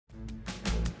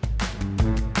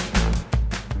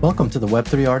Welcome to the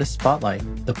Web3 Artist Spotlight,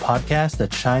 the podcast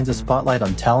that shines a spotlight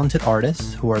on talented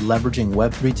artists who are leveraging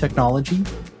Web3 technology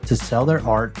to sell their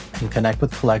art and connect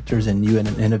with collectors in new and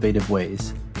innovative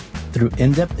ways. Through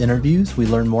in-depth interviews, we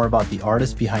learn more about the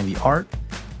artists behind the art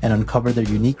and uncover their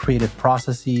unique creative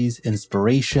processes,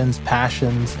 inspirations,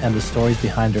 passions, and the stories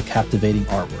behind their captivating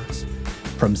artworks.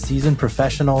 From seasoned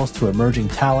professionals to emerging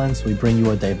talents, we bring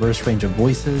you a diverse range of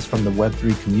voices from the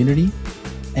Web3 community,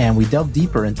 and we delve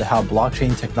deeper into how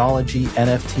blockchain technology,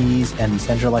 NFTs, and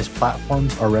decentralized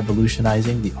platforms are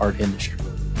revolutionizing the art industry.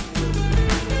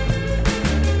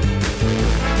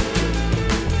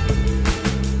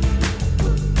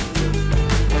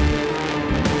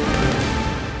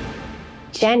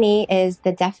 Jenny is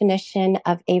the definition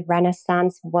of a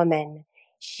Renaissance woman.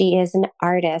 She is an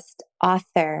artist,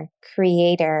 author,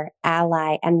 creator,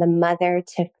 ally, and the mother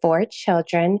to 4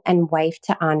 children and wife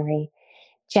to Henri.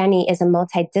 Jenny is a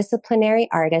multidisciplinary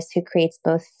artist who creates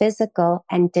both physical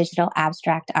and digital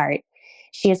abstract art.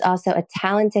 She is also a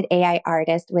talented AI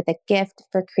artist with a gift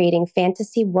for creating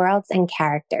fantasy worlds and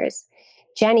characters.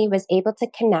 Jenny was able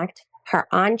to connect her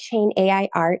on-chain AI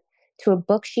art to a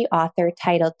book she authored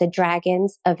titled The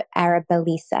Dragons of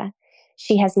Arabelisa.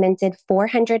 She has minted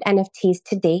 400 NFTs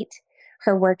to date.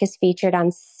 Her work is featured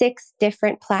on 6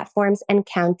 different platforms and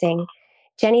counting.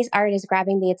 Jenny's art is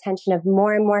grabbing the attention of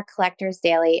more and more collectors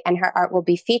daily, and her art will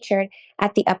be featured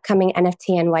at the upcoming NFT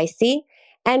NYC.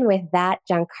 And with that,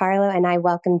 Giancarlo and I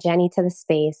welcome Jenny to the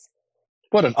space.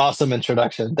 What an awesome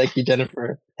introduction. Thank you,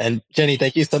 Jennifer. And Jenny,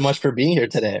 thank you so much for being here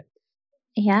today.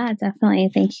 Yeah, definitely.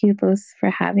 Thank you both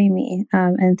for having me.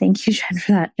 And thank you, Jen,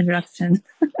 for that introduction.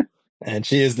 And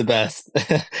she is the best.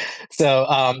 So,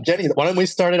 Jenny, why don't we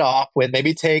start it off with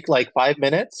maybe take like 5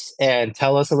 minutes and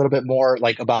tell us a little bit more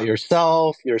like about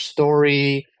yourself, your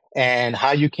story, and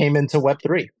how you came into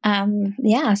Web3.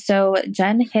 So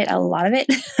Jen hit a lot of it,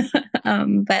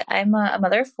 but I'm a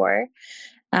mother of 4.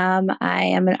 I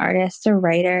am an artist, a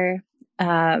writer.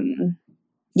 And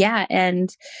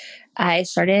I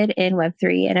started in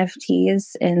Web3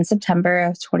 NFTs in September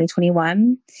of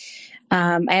 2021.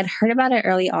 I had heard about it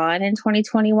early on in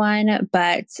 2021,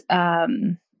 but I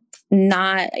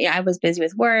was busy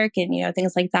with work and,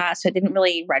 things like that. So it didn't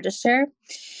really register.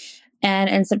 And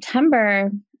in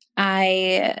September,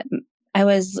 I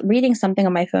was reading something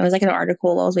on my phone. It was like an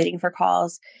article while I was waiting for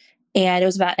calls. And it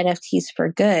was about NFTs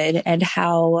for good and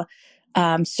how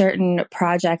certain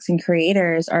projects and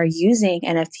creators are using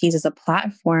NFTs as a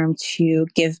platform to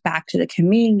give back to the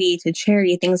community, to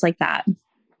charity, things like that.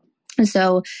 And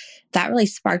so that really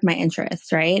sparked my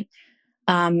interest, right?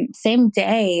 Same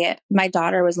day, my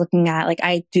daughter was looking at,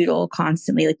 I doodle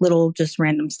constantly, little, just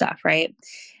random stuff, right?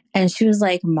 And she was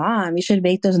like, Mom, you should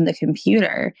make those in the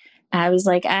computer. And I was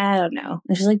like, I don't know.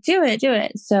 And she's like, do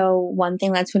it. So one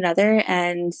thing led to another.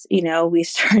 And, we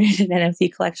started an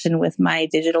NFT collection with my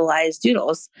digitalized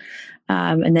doodles.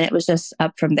 And then it was just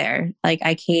up from there. Fell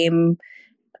in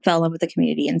love with the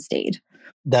community and stayed.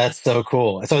 That's so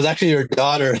cool. So it was actually your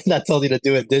daughter that told you to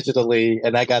do it digitally,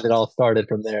 and that got it all started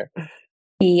from there.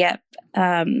 Yep.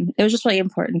 It was just really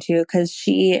important too, because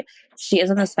she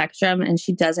is on the spectrum and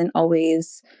she doesn't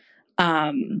always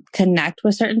connect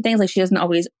with certain things. She doesn't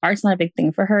always, art's not a big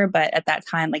thing for her, but at that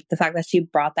time, the fact that she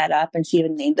brought that up and she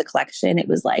even named the collection, it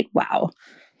was like, wow.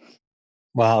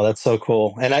 Wow, that's so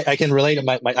cool. And I can relate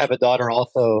to I have a daughter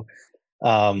also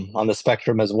on the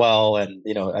spectrum as well. And,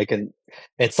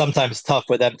 it's sometimes tough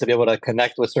for them to be able to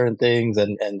connect with certain things.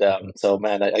 So,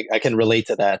 man, I can relate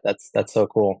to that. That's so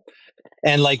cool.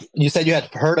 And you said you had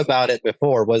heard about it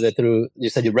before. Was it through, you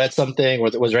said you read something?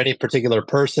 Was there any particular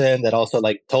person that also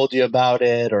told you about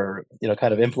it or,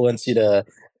 kind of influenced you to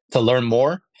learn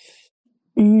more?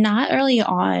 Not early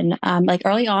on.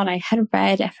 Early on, I had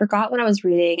read, I forgot what I was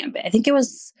reading. I think it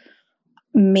was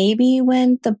maybe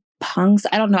when the punks,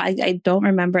 I don't know. I don't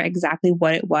remember exactly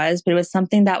what it was, but it was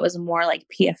something that was more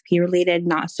PFP related,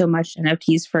 not so much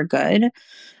NFTs for good.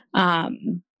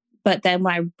 But then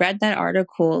when I read that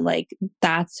article,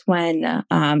 that's when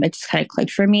it just kind of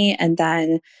clicked for me. And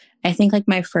then I think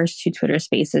my first 2 Twitter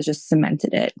spaces just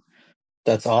cemented it.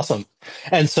 That's awesome.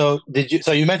 And so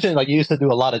you mentioned you used to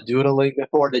do a lot of doodling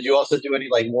before. Did you also do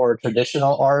any more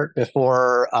traditional art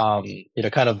before,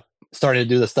 kind of starting to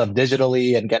do the stuff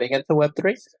digitally and getting into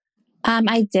Web3?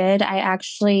 I did. I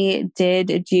actually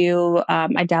did do,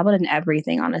 I dabbled in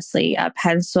everything, honestly.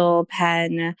 Pencil,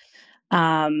 pen.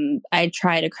 I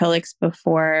tried acrylics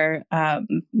before,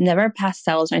 never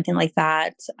pastels or anything like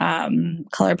that.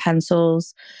 Color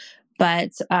pencils,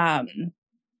 but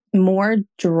more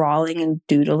drawing and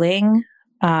doodling.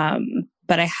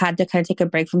 But I had to kind of take a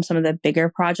break from some of the bigger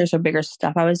projects or bigger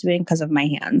stuff I was doing because of my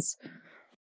hands.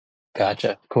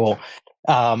 Gotcha. Cool.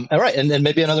 All right. And then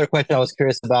maybe another question I was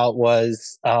curious about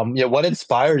was, what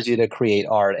inspires you to create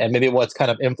art, and maybe what's kind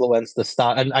of influenced the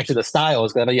style, and actually the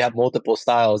styles, 'cause I know you have multiple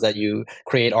styles that you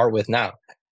create art with now.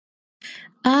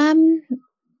 Um,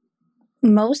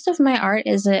 Most of my art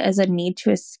is a need to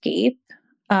escape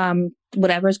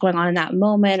whatever's going on in that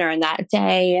moment or in that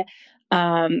day.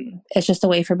 It's just a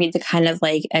way for me to kind of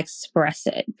like express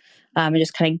it, and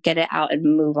just kind of get it out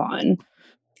and move on.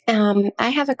 I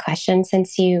have a question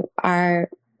since you are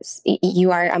a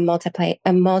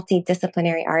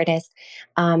multidisciplinary artist.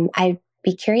 I'd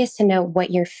be curious to know what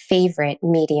your favorite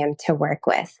medium to work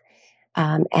with,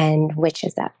 and which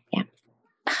is that? Yeah.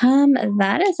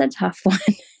 That is a tough one.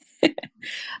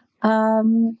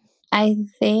 um, I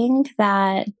think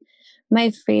that my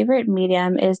favorite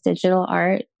medium is digital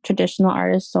art. Traditional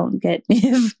artists don't get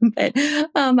but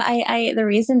the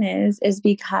reason is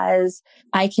because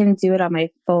I can do it on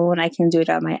my phone, I can do it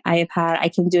on my iPad, I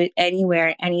can do it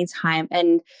anywhere, anytime.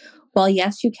 And while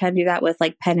yes, you can do that with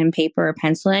like pen and paper or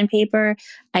pencil and paper,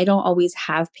 I don't always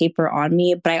have paper on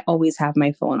me, but I always have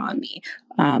my phone on me.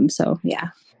 So yeah.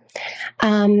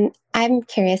 I'm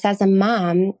curious, as a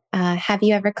mom, have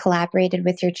you ever collaborated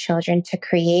with your children to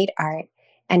create art?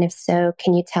 And if so,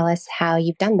 can you tell us how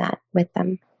you've done that with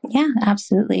them? Yeah,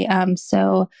 absolutely.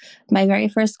 So my very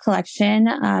first collection,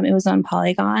 it was on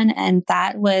Polygon, and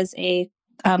that was a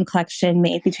collection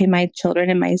made between my children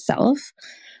and myself.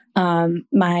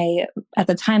 My at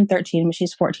the time 13, but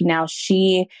she's 14 now.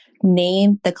 She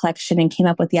named the collection and came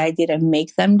up with the idea to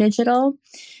make them digital.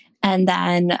 And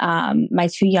then my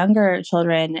two younger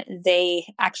children,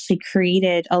 they actually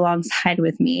created alongside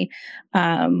with me.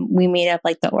 We made up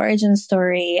like the origin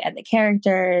story and the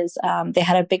characters. They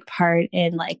had a big part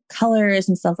in like colors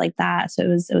and stuff like that. So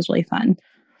it was really fun.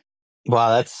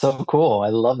 Wow, that's so cool. I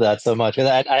love that so much. And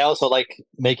I also like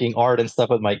making art and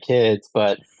stuff with my kids,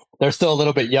 but they're still a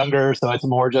little bit younger. So it's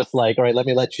more just like, all right, let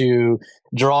me let you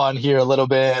draw on here a little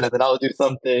bit and then I'll do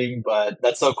something. But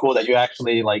that's so cool that you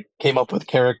actually like came up with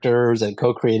characters and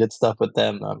co-created stuff with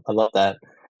them. I love that.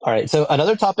 All right. So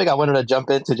another topic I wanted to jump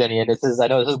into, Jenny, and I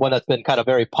know this is one that's been kind of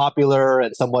very popular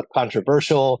and somewhat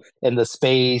controversial in the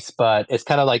space, but it's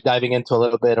kind of like diving into a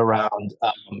little bit around,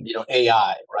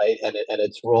 AI, right, and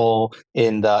its role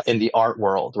in the art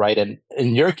world, right. And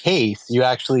in your case, you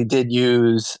actually did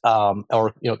use,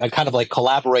 or kind of like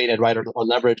collaborated, right, or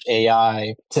leverage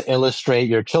AI to illustrate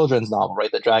your children's novel,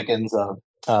 right, The Dragons of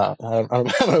I'm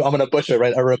going to butcher it,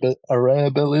 right?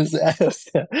 Arabilis.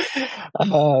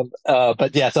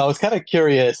 But yeah, so I was kind of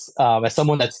curious, as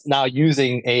someone that's now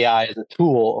using AI as a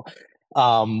tool,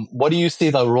 what do you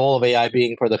see the role of AI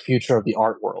being for the future of the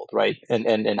art world, right?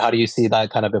 And how do you see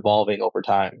that kind of evolving over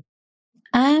time?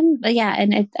 But yeah,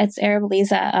 and it's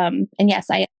Arabeliza. And yes,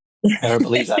 I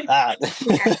Arabilis.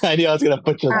 I knew I was going to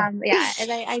butcher that. Yeah,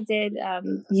 and I did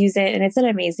use it, and it's an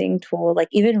amazing tool. Like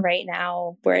even right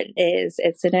now, where it is,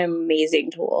 it's an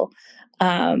amazing tool.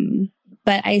 But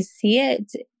I see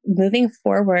it moving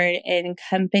forward in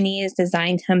companies,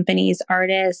 design companies,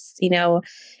 artists,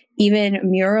 even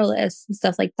muralists and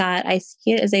stuff like that. I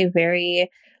see it as a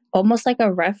very almost like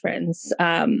a reference,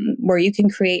 where you can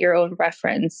create your own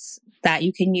reference that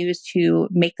you can use to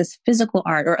make this physical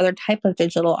art or other type of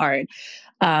digital art.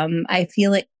 I feel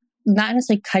like not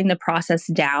necessarily cutting the process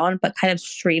down, but kind of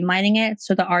streamlining it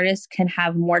so the artist can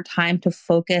have more time to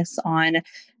focus on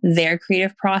their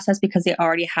creative process because they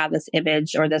already have this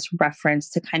image or this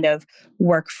reference to kind of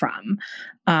work from.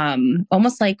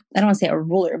 Almost like, I don't want to say a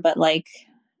ruler, but like,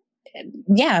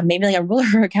 yeah, maybe like a ruler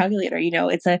or a calculator.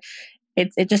 It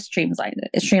just streamlines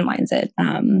it. It streamlines it.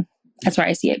 That's where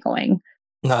I see it going.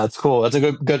 No, that's cool. That's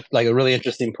a good, like a really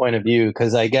interesting point of view,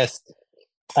 because I guess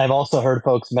I've also heard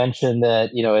folks mention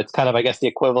that, it's kind of, I guess, the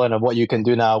equivalent of what you can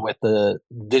do now with the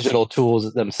digital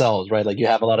tools themselves, right? Like you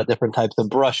have a lot of different types of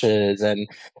brushes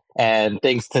and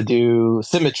things to do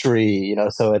symmetry,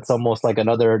 so it's almost like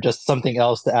another, just something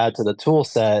else to add to the tool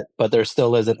set, but there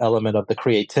still is an element of the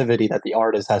creativity that the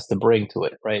artist has to bring to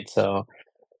it, right? So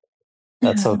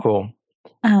that's so cool.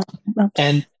 Uh, well,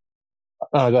 And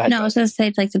go ahead. no, I was going to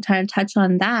say, like, to kind of touch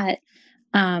on that.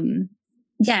 Um,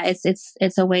 yeah,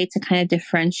 it's a way to kind of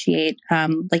differentiate,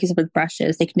 like you said, with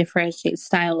brushes, they can differentiate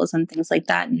styles and things like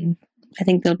that, and I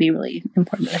think they'll be really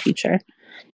important in the future.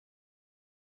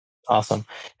 Awesome.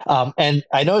 And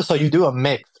I know, so you do a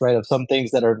mix, right, of some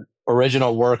things that are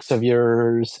original works of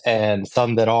yours and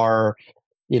some that are,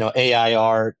 AI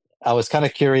art. I was kind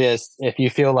of curious if you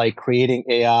feel like creating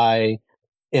AI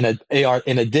in a AR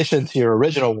in addition to your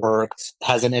original works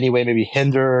has in any way maybe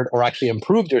hindered or actually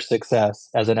improved your success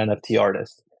as an NFT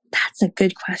artist. That's a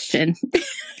good question.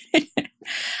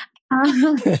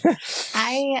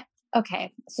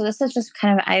 Okay. So this is just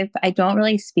kind of, I don't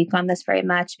really speak on this very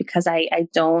much because I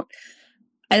don't,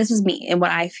 this is me and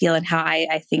what I feel and how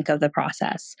I think of the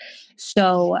process.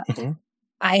 So Mhm.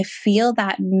 I feel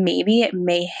that maybe it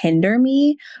may hinder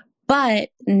me, but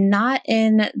not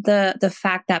in the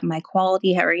fact that my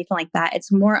quality or anything like that.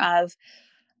 It's more of,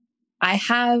 I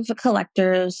have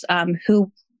collectors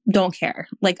who don't care.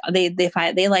 Like they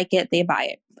like it, they buy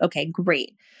it. Okay,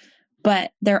 great.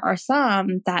 But there are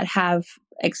some that have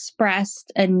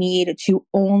expressed a need to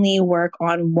only work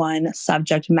on one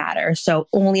subject matter. So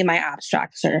only my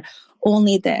abstracts or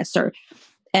only this or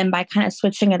and by kind of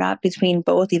switching it up between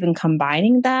both, even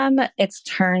combining them, it's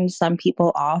turned some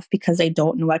people off because they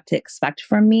don't know what to expect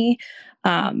from me.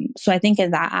 So I think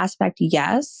in that aspect,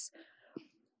 yes.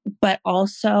 But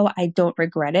also, I don't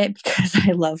regret it because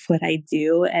I love what I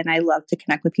do and I love to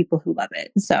connect with people who love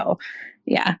it. So,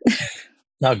 yeah.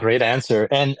 No, great answer.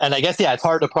 And I guess yeah, it's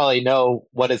hard to probably know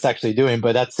what it's actually doing,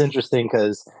 but that's interesting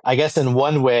because I guess in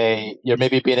one way you're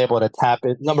maybe being able to tap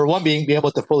it. Number one, being be able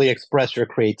to fully express your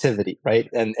creativity, right?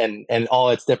 And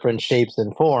all its different shapes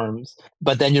and forms.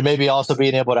 But then you're maybe also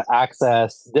being able to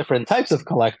access different types of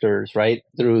collectors, right?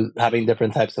 Through having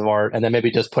different types of art, and then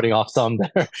maybe just putting off some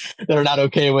that are not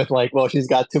okay with like, well, she's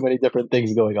got too many different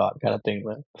things going on, kind of thing.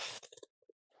 Right?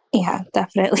 Yeah,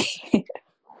 definitely.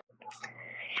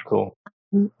 Cool.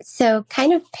 So,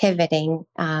 kind of pivoting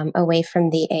away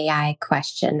from the AI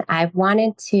question, I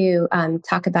wanted to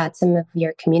talk about some of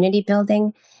your community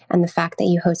building and the fact that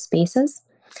you host spaces.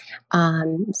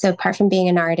 So, apart from being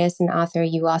an artist and author,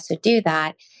 you also do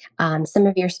that. Some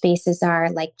of your spaces are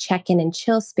like check in and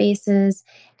chill spaces,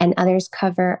 and others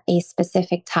cover a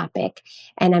specific topic.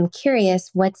 And I'm curious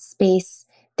what space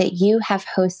that you have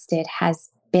hosted has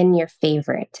been your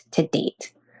favorite to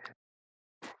date.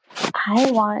 I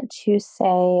want to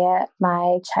say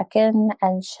my check in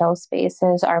and chill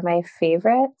spaces are my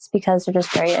favorites because they're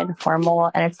just very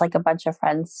informal and it's like a bunch of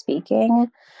friends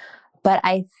speaking. But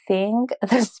I think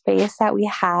the space that we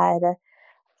had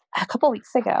a couple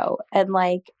weeks ago, and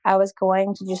like I was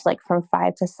going to just like from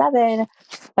 5 to 7,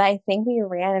 but I think we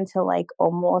ran until like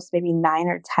almost maybe 9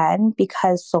 or 10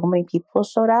 because so many people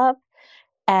showed up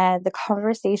and the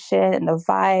conversation and the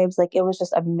vibes, like it was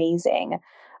just amazing.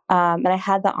 And I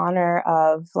had the honor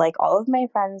of like all of my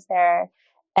friends there,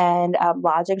 and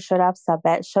Logic showed up,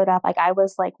 Subbet showed up. Like I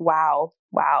was like, wow,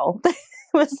 wow, it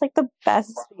was like the best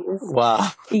space. Wow.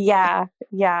 Yeah,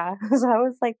 yeah. So I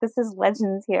was like, this is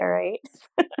legends here,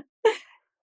 right?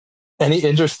 Any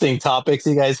interesting topics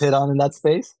you guys hit on in that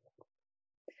space?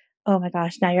 Oh my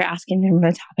gosh, now you're asking me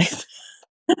my topics.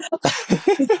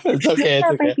 It's okay. It's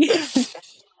That okay. might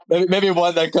be. Maybe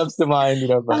one that comes to mind,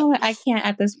 but Oh, I can't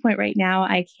at this point right now.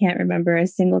 I can't remember a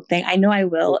single thing. I know I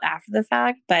will after the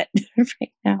fact, but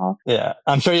right now, yeah,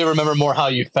 I'm sure you remember more how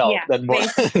you felt yeah, than more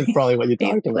basically, probably what you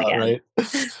talked basically, about,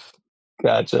 yes. right?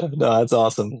 Gotcha. No, that's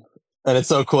awesome. And it's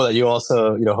so cool that you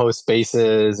also, host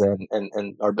spaces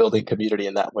and are building community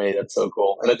in that way. That's so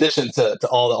cool. In addition to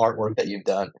all the artwork that you've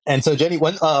done. And so, Jenny,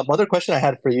 one other question I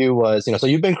had for you was, so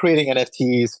you've been creating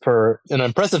NFTs for an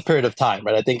impressive period of time,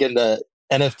 right? I think in the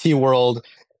NFT world,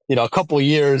 a couple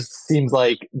years seems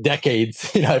like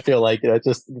decades. I feel like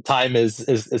just time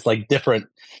is like different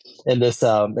in this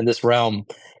realm.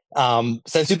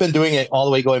 Since you've been doing it all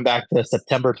the way going back to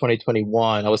September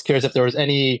 2021, I was curious if there was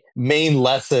any main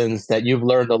lessons that you've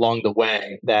learned along the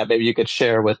way that maybe you could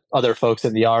share with other folks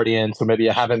in the audience, or maybe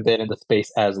you haven't been in the space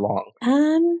as long.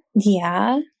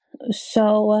 Yeah.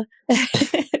 So,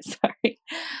 sorry.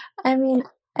 I mean,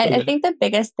 I think the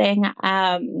biggest thing,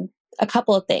 a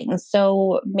couple of things.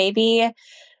 So maybe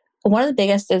one of the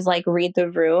biggest is like read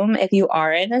the room if you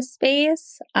are in a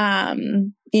space.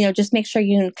 Just make sure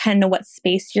you kind of know what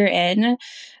space you're in.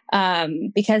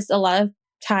 Because a lot of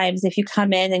times if you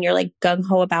come in and you're like gung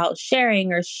ho about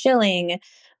sharing or shilling,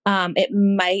 it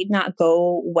might not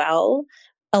go well.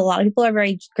 A lot of people are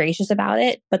very gracious about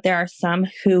it, but there are some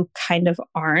who kind of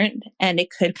aren't, and it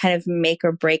could kind of make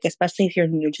or break, especially if you're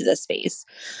new to the space.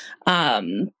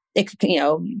 It could,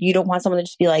 you don't want someone to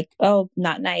just be like, oh,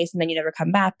 not nice, and then you never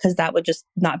come back because that would just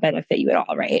not benefit you at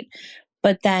all, right?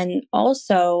 But then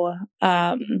also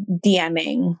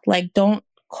DMing, like don't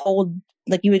cold,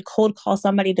 like you would cold call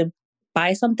somebody to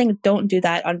buy something. Don't do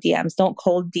that on DMs. Don't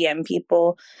cold DM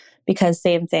people because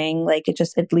same thing, like it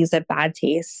leaves a bad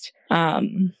taste.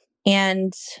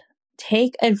 And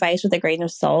take advice with a grain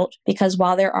of salt, because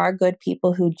while there are good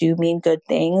people who do mean good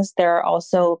things, there are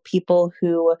also people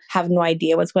who have no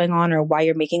idea what's going on or why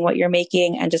you're making what you're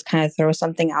making and just kind of throw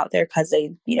something out there because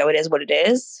they, it is what it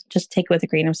is. Just take it with a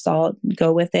grain of salt,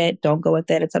 go with it, don't go with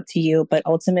it. It's up to you. But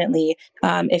ultimately,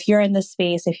 if you're in this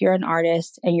space, if you're an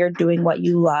artist and you're doing what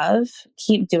you love,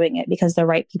 keep doing it because the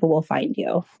right people will find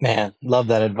you. Man, love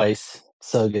that advice.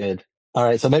 So good. All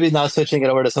right, so maybe now switching it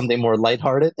over to something more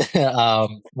lighthearted.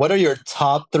 What are your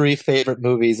top 3 favorite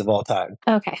movies of all time?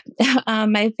 Okay.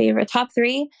 My favorite top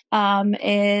 3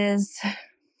 is,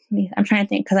 I'm trying to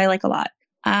think because I like a lot.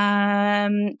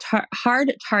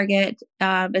 Hard Target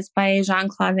is by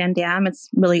Jean-Claude Van Damme. It's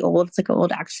really old. It's like an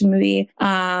old action movie.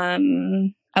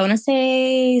 I want to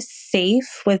say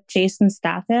Safe with Jason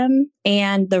Statham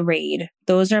and The Raid.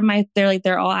 Those are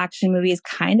they're all action movies,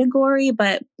 kind of gory,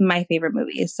 but my favorite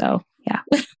movies. So yeah.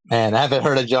 Man, I haven't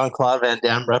heard a Jean-Claude Van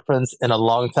Damme reference in a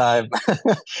long time.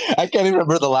 I can't even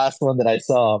remember the last one that I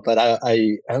saw, but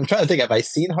I'm trying to think. Have I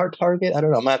seen Hard Target? I don't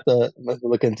know. I'm gonna have to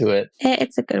look into it.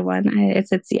 It's a good one.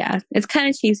 It's kind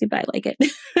of cheesy, but I like it.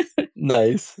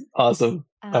 Nice. Awesome.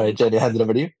 All right, Jenny, hand it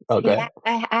over to you. Okay. Yeah,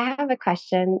 I have a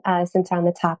question since we're on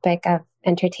the topic of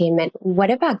entertainment.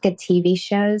 What about good TV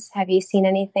shows? Have you seen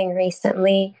anything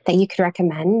recently that you could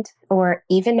recommend? Or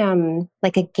even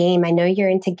like a game? I know you're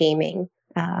into gaming.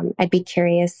 I'd be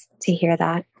curious to hear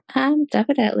that.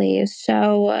 Definitely.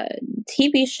 So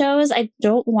TV shows, I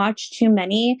don't watch too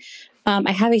many.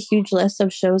 I have a huge list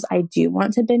of shows I do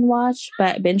want to binge watch,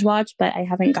 but I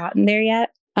haven't gotten there yet.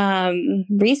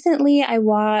 Recently I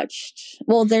watched,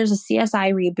 there's a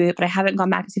CSI reboot, but I haven't gone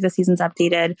back to see the season's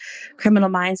updated. Criminal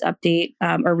Minds update,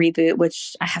 or reboot,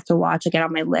 which I have to watch again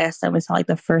on my list. I only saw like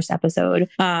the first episode.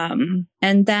 And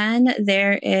then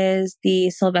there is the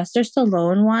Sylvester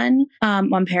Stallone one,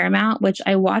 on Paramount, which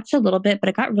I watched a little bit, but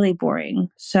it got really boring.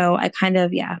 So I kind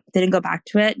of, didn't go back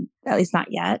to it, at least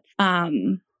not yet.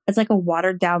 It's like a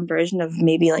watered down version of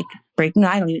maybe like Breaking,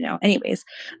 I don't even know. Anyways,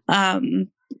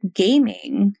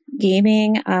 gaming.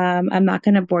 I'm not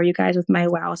going to bore you guys with my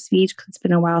WoW speech because it's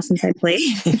been a while since I played.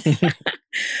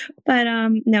 But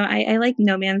no, I like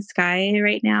No Man's Sky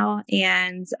right now.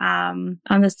 And on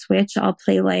the Switch, I'll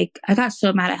play I got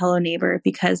so mad at Hello Neighbor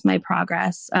because my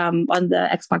progress on the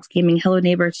Xbox Gaming Hello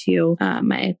Neighbor 2,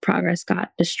 my progress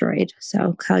got destroyed.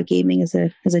 So cloud gaming is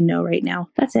a no right now.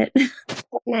 That's it.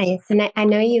 Nice. And I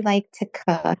know you like to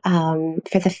cook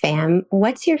for the fam.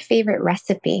 What's your favorite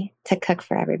recipe to cook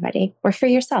for everybody or for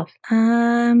yourself?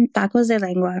 Tacos de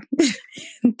lengua.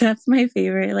 That's my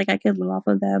favorite. I could live off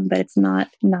of them, but it's not,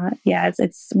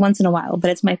 it's once in a while, but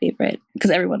it's my favorite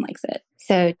because everyone likes it.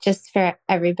 So just for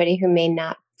everybody who may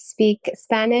not speak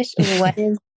Spanish, what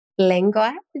is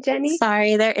lengua, Jenny?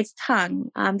 Sorry, it's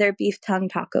tongue. They're beef tongue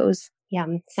tacos.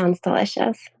 Yum. Sounds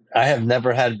delicious. I have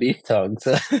never had beef tongue,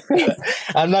 so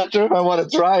I'm not sure if I want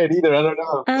to try it either. I don't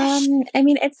know. I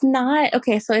mean, it's not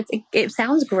okay. So it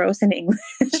sounds gross in English,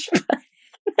 but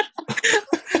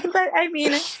I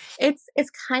mean, it's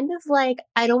kind of like,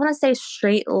 I don't want to say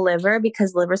straight liver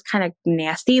because liver's kind of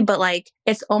nasty, but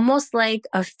it's almost like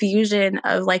a fusion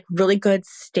of really good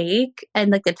steak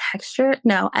and the texture.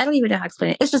 No, I don't even know how to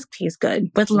explain it. It just tastes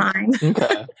good with lime.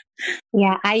 Okay.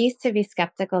 Yeah, I used to be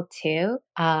skeptical too,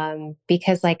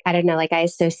 because I don't know, I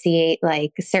associate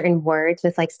certain words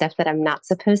with stuff that I'm not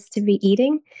supposed to be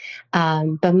eating.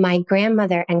 But my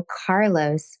grandmother and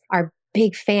Carlos are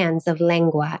big fans of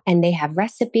lengua, and they have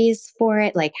recipes for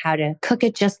it, how to cook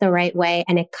it just the right way,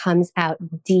 and it comes out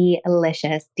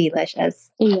delicious.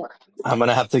 Yeah. I'm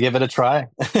gonna have to give it a try.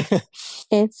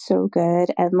 It's so good,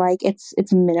 and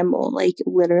it's minimal,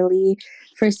 literally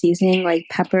for seasoning,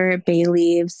 pepper, bay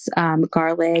leaves,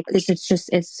 garlic.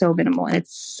 It's so minimal, and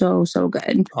it's so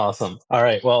good. Awesome. All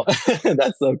right. Well,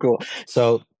 that's so cool.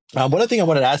 So one other thing I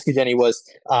wanted to ask you, Jenny, was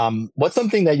what's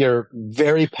something that you're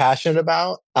very passionate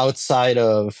about outside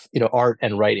of art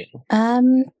and writing?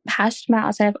 Passionate about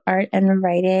outside of art and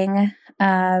writing.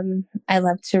 I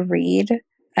love to read.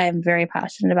 I'm very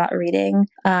passionate about reading.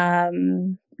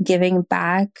 Giving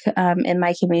back in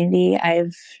my community.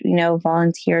 I've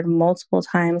volunteered multiple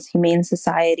times, Humane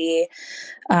Society.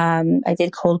 I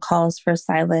did cold calls for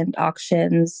silent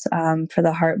auctions for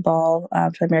the Heart Ball,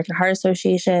 for the American Heart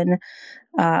Association.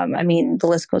 I mean, the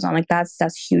list goes on. Like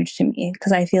that's huge to me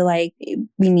because I feel like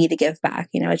we need to give back.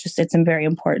 It's very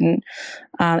important.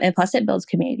 And plus, it builds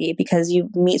community because you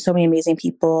meet so many amazing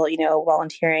people,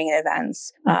 volunteering at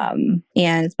events, and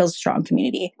it builds a strong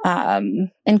community.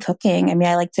 And cooking, I mean,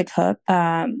 I like to cook.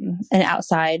 And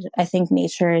outside, I think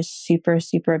nature is super,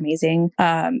 super amazing.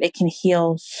 It can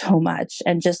heal so much,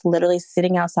 and just literally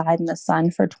sitting outside in the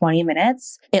sun for 20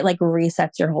 minutes, it like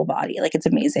resets your whole body. Like it's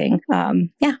amazing.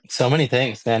 Yeah. So many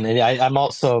things, and I'm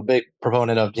also a big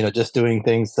proponent of just doing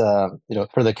things for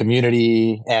the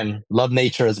community and love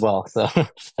nature as well. So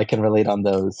I can relate on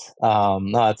those.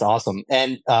 No, that's awesome.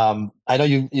 And I know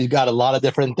you got a lot of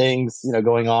different things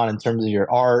going on in terms of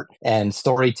your art and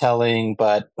storytelling.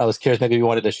 But I was curious, maybe you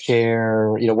wanted to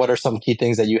share what are some key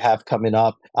things that you have coming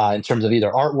up in terms of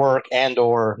either artwork and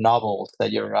or novels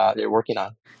that you're working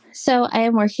on. So I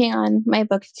am working on my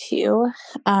book too.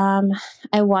 I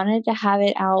wanted to have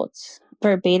it out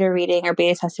for beta reading or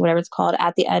beta testing, whatever it's called,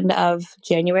 at the end of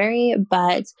January,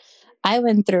 but I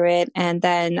went through it and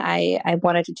then I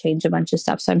wanted to change a bunch of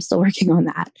stuff. So I'm still working on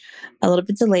that. A little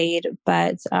bit delayed,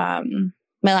 but my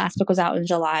last book was out in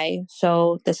July.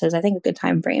 So this is, I think, a good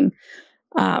time frame.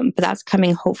 But that's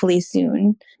coming hopefully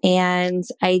soon. And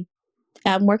I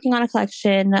am working on a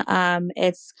collection.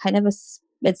 It's kind of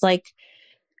it's like,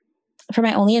 for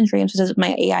my Only in Dreams, which is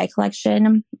my AI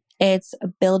collection, it's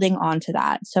building onto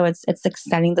that. So it's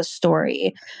extending the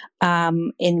story,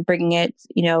 in bringing it.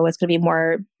 It's going to be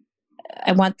more.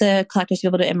 I want the collectors to be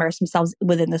able to immerse themselves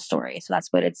within the story. So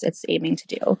that's what it's aiming to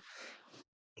do.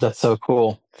 That's so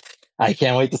cool. I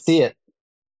can't wait to see it.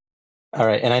 All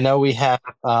right, and I know we have.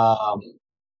 Oh,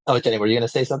 Jenny, were you going to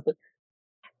say something?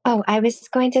 Oh, I was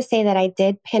going to say that I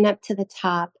did pin up to the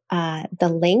top the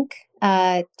link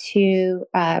to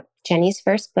Jenny's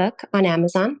first book on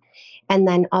Amazon. And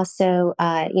then also,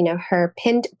 her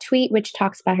pinned tweet, which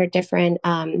talks about her different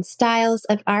styles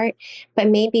of art. But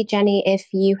maybe, Jenny, if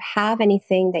you have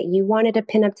anything that you wanted to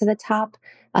pin up to the top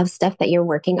of stuff that you're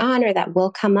working on or that will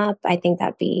come up, I think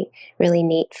that'd be really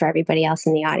neat for everybody else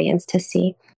in the audience to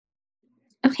see.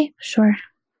 Okay, sure.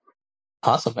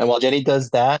 Awesome. And while Jenny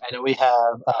does that, I know we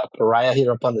have Pariah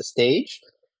here up on the stage.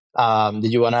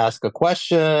 Did you want to ask a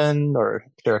question or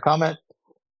share a comment?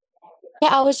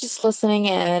 Yeah, I was just listening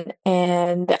in,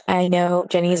 and I know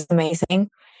Jenny's amazing,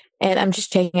 and I'm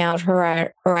just checking out her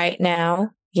art right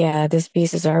now. Yeah, these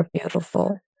pieces are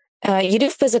beautiful. You do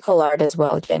physical art as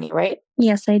well, Jenny, right?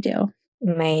 Yes, I do.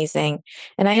 Amazing.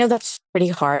 And I know that's pretty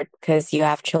hard because you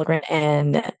have children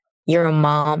and you're a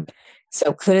mom.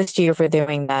 So kudos to you for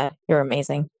doing that. You're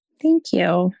amazing. Thank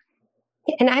you.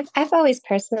 And I've always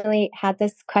personally had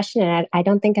this question, and I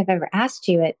don't think I've ever asked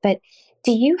you it, but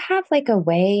do you have like a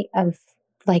way of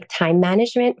like time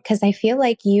management? Because I feel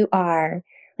like you are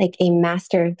like a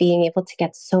master of being able to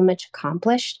get so much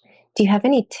accomplished. Do you have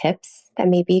any tips that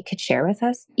maybe you could share with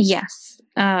us? Yes,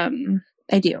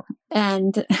 I do.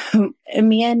 And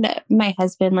me and my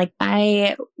husband,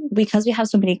 because we have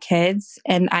so many kids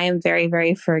and I am very,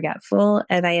 very forgetful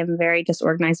and I am very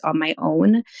disorganized on my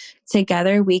own,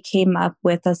 together we came up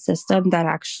with a system that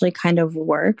actually kind of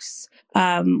works.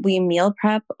 We meal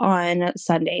prep on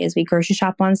Sundays, we grocery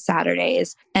shop on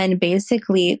Saturdays, and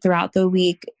basically throughout the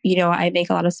week, I make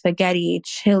a lot of spaghetti,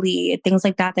 chili, things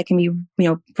like that can be,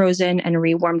 frozen and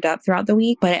rewarmed up throughout the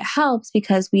week. But it helps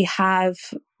because we have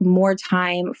more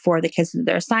time for the kids to do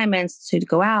their assignments, to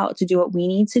go out, to do what we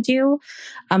need to do.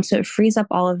 So it frees up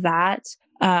all of that.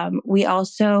 We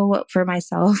also, for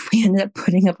myself, we ended up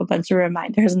putting up a bunch of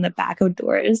reminders in the back of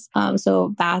doors. So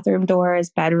bathroom doors,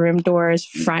 bedroom doors,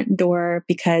 front door,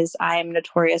 because I am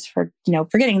notorious for,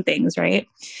 forgetting things, right?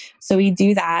 So we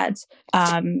do that.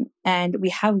 And we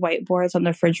have whiteboards on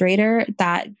the refrigerator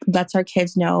that lets our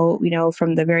kids know,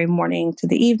 from the very morning to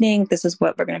the evening, this is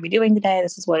what we're going to be doing today.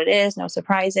 This is what it is. No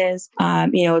surprises.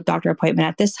 Doctor appointment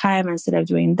at this time instead of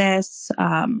doing this.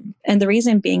 And the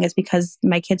reason being is because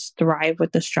my kids thrive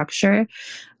with the structure.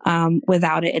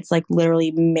 Without it, it's like literally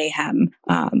mayhem.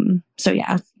 So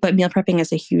yeah, but meal prepping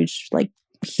is a huge.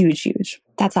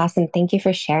 That's awesome. Thank you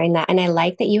for sharing that. And I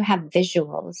like that you have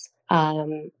visuals.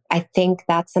 I think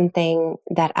that's something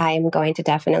that I'm going to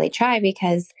definitely try,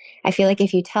 because I feel like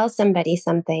if you tell somebody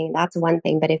something, that's one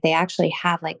thing. But if they actually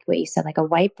have, like what you said, like a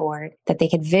whiteboard that they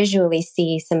could visually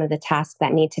see some of the tasks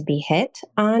that need to be hit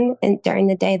on and during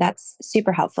the day, that's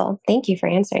super helpful. Thank you for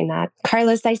answering that.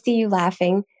 Carlos, I see you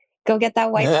laughing. Go get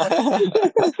that whiteboard.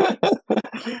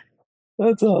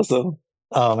 That's awesome.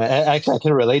 Actually, I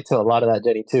can relate to a lot of that,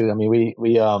 Jenny, too. I mean,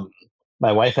 we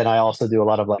my wife and I also do a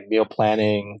lot of like meal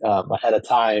planning ahead of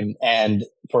time, and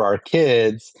for our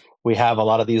kids, we have a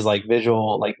lot of these like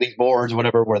visual, like these boards,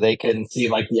 whatever, where they can see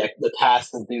like the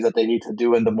tasks and things that they need to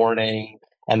do in the morning.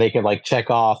 And they can like check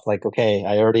off like, okay,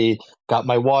 I already got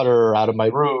my water out of my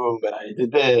room and I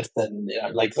did this. And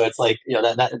like, so it's like,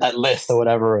 that list or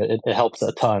whatever, it helps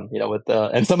a ton, with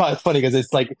and somehow it's funny because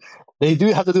it's like, they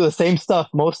do have to do the same stuff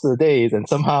most of the days. And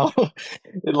somehow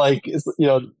it like, it's,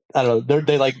 I don't know,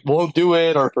 they like won't do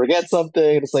it or forget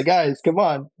something. It's like, guys, come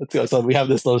on, let's go. So we have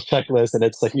those checklists, and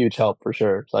it's a huge help for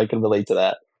sure. So I can relate to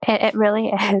that. It really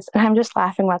is. And I'm just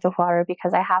laughing about the water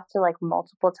because I have to like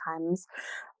multiple times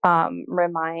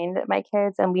remind my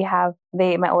kids, and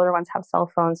my older ones have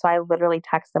cell phones, so I literally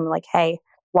text them like, hey,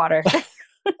 water.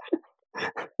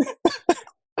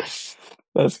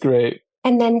 That's great.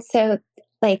 And then so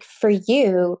like for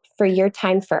your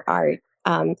time for art,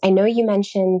 I know you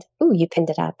mentioned, you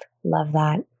pinned it up. Love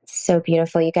that. So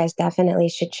beautiful. You guys definitely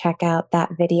should check out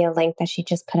that video link that she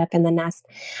just put up in the nest.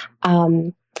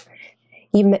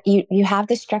 You have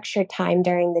the structured time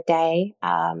during the day,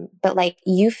 but like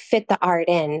you fit the art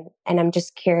in, and I'm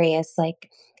just curious, like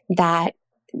that,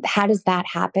 how does that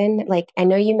happen? Like, I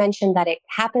know you mentioned that it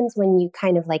happens when you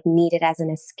kind of like need it as an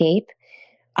escape,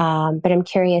 but I'm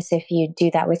curious if you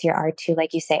do that with your art too.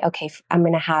 Like you say, okay, I'm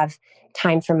going to have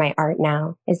time for my art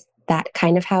now. Is that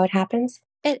kind of how it happens?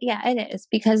 It is,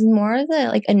 because more of the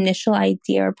like initial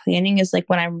idea or planning is like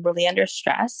when I'm really under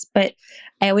stress, but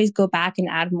I always go back and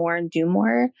add more and do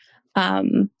more.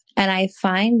 And I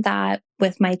find that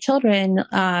with my children,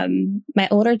 my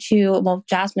older two, well,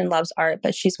 Jasmine loves art,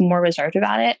 but she's more reserved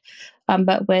about it.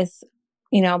 But with,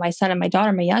 my son and my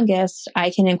daughter, my youngest,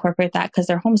 I can incorporate that because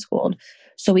they're homeschooled.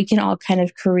 So we can all kind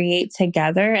of create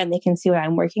together, and they can see what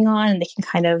I'm working on, and they can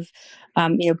kind of,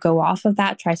 go off of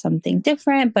that, try something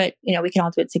different, but, we can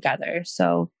all do it together.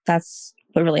 So that's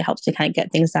what really helps to kind of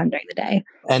get things done during the day.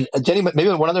 And Jenny, maybe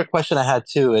one other question I had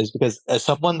too is because as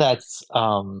someone that's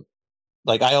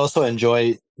like, I also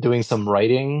enjoy doing some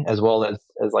writing as well as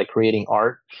like creating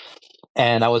art.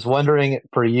 And I was wondering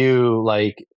for you,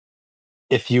 like,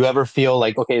 if you ever feel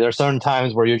like, okay, there are certain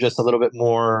times where you're just a little bit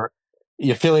more,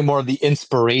 you're feeling more of the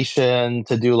inspiration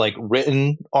to do like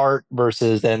written art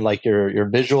versus then like your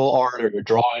visual art or your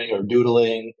drawing or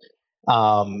doodling.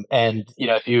 And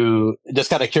if you just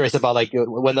kind of curious about like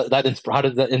when how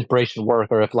does that inspiration work,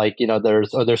 or if like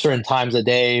there's certain times a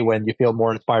day when you feel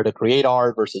more inspired to create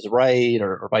art versus write,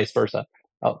 or vice versa.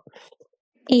 Oh.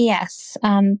 Yes,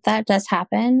 that does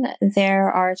happen. There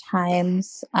are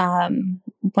times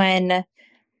when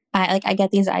I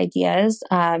get these ideas.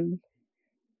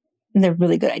 They're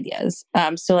really good ideas.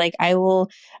 So like I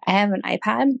have an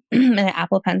iPad and an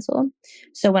Apple Pencil.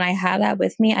 So when I have that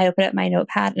with me, I open up my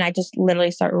notepad and I just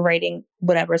literally start writing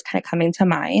whatever's kind of coming to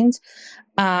mind.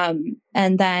 And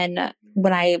then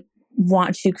when I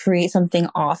want to create something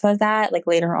off of that, like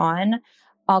later on,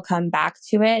 I'll come back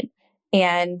to it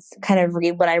and kind of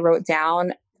read what I wrote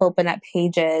down, open up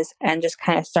pages, and just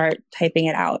kind of start typing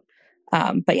it out.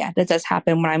 But yeah, that does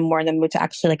happen when I'm more in the mood to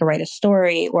actually like write a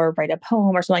story or write a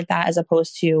poem or something like that, as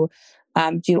opposed to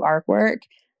do artwork.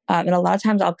 And a lot of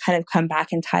times I'll kind of come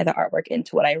back and tie the artwork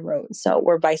into what I wrote. So,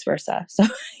 or vice versa. So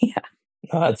yeah.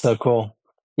 Oh, that's so cool.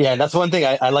 Yeah, and that's one thing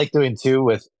I like doing too,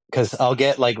 because I'll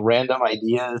get like random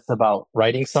ideas about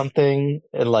writing something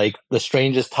in like the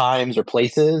strangest times or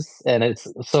places, and it's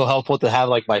so helpful to have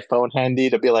like my phone handy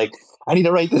to be like, I need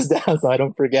to write this down so I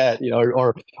don't forget,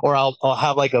 or I'll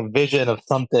have like a vision of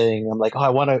something. I'm like, oh, I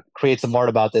want to create some art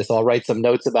about this. So I'll write some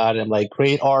notes about it and like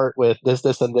create art with this,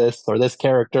 and this, or this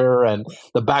character, and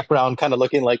the background kind of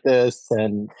looking like this,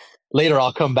 and later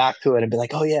I'll come back to it and be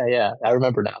like, oh yeah, I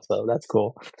remember now. So that's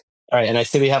cool. All right, and I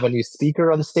see we have a new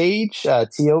speaker on the stage, Tob.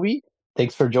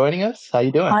 Thanks for joining us. How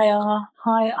you doing?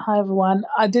 Hi everyone.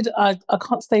 I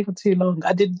can't stay for too long.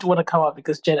 I did want to come up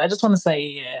because I just want to say,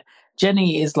 yeah,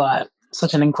 Jenny is like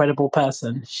such an incredible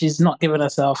person. She's not given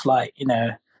herself like,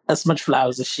 as much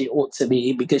flowers as she ought to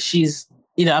be, because she's,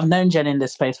 I've known Jenny in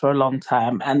this space for a long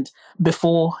time. And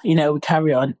before, we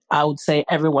carry on, I would say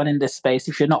everyone in this space,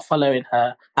 if you're not following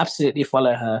her, absolutely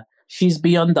follow her. She's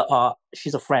beyond the art.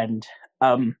 She's a friend.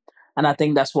 And I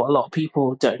think that's what a lot of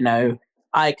people don't know.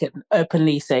 I can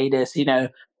openly say this,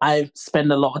 I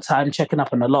spend a lot of time checking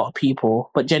up on a lot of people,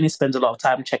 but Jenny spends a lot of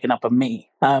time checking up on me,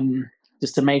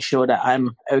 just to make sure that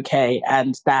I'm okay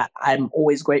and that I'm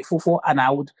always grateful for. And I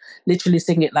would literally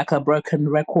sing it like a broken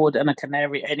record and a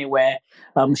canary anywhere.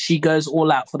 She goes all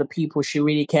out for the people she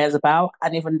really cares about.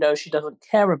 And even though she doesn't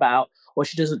care about or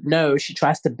she doesn't know, she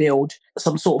tries to build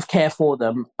some sort of care for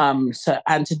them. And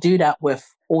to do that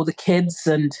with all the kids,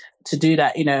 and to do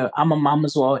that, I'm a mum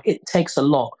as well. It takes a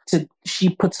lot. She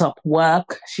puts up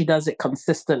work. She does it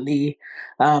consistently,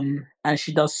 and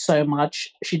she does so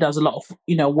much. She does a lot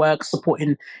of work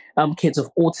supporting kids with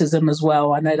autism as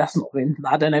well. I know that's not been.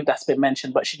 I don't know if that's been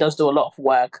mentioned, but she does do a lot of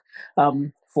work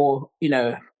for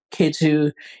kids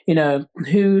who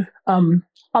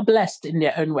are blessed in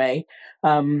their own way.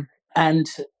 And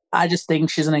I just think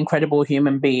she's an incredible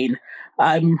human being.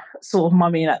 I'm sort of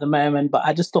mumming at the moment, but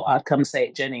I just thought I'd come say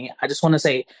it, Jenny. I just want to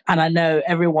say, and I know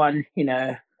everyone,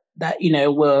 that,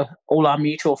 we're all our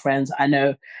mutual friends. I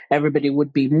know everybody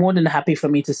would be more than happy for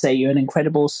me to say you're an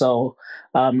incredible soul.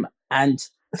 And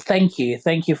thank you.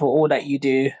 Thank you for all that you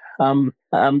do.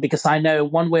 Because I know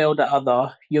one way or the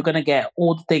other, you're going to get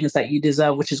all the things that you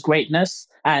deserve, which is greatness.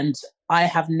 And I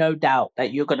have no doubt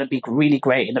that you're going to be really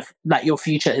great and that your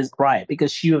future is bright,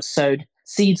 because you have sowed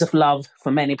seeds of love for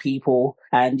many people,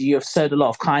 and you have sowed a lot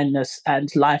of kindness,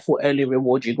 and life will only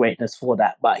reward you greatness for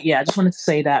that. But yeah, I just wanted to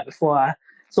say that before I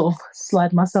sort of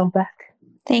slide myself back.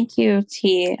 Thank you,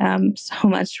 T, so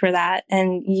much for that.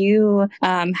 And you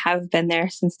have been there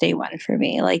since day one for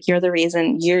me. Like, you're the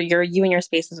reason. You and your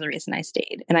space is the reason I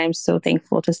stayed. And I'm so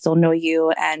thankful to still know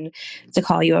you and to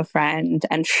call you a friend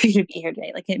and for you to be here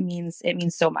today. Like, it means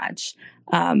so much.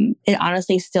 It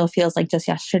honestly still feels like just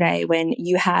yesterday when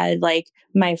you had like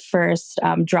my first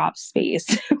drop space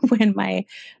when my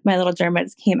little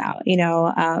Germans came out.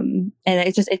 And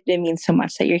it means so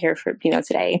much that you're here for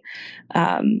today.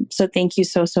 So thank you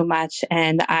so much.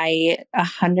 And I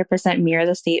 100% mirror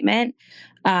the statement.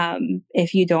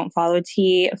 If you don't follow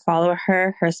T, follow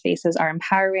her. Her spaces are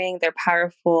empowering. They're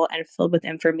powerful and filled with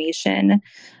information.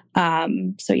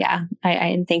 So yeah,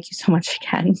 I thank you so much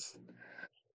again.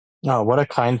 Oh, what a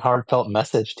kind, heartfelt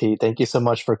message, T. Thank you so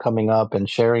much for coming up and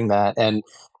sharing that. And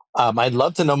I'd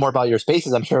love to know more about your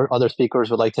spaces. I'm sure other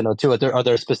speakers would like to know too. Are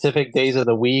there specific days of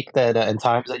the week that and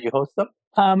times that you host them?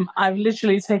 I've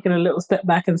literally taken a little step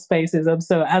back in spaces.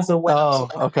 So as a when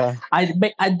okay.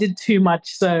 I did too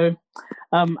much. So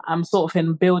I'm sort of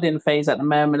in building phase at the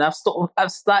moment.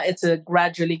 I've started to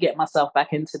gradually get myself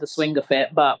back into the swing of it.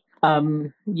 But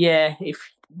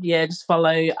just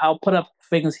follow. I'll put up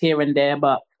things here and there,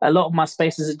 but a lot of my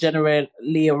spaces are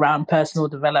generally around personal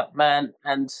development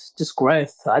and just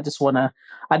growth. I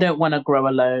don't want to grow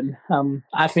alone.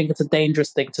 I think it's a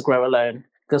dangerous thing to grow alone,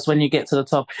 because when you get to the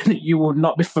top, you will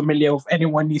not be familiar with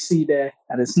anyone you see there,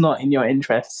 and it's not in your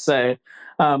interest. So,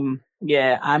 I'm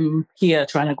here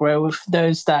trying to grow with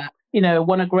those that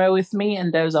want to grow with me,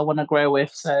 and those I want to grow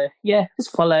with. So yeah,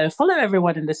 just follow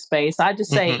everyone in this space. I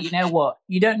just say, you know what,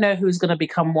 you don't know who's going to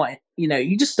become what.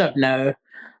 You just don't know.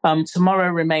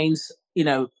 Tomorrow remains.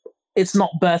 It's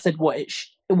not birthed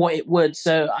what it would.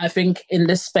 So I think in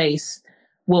this space,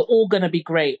 we're all going to be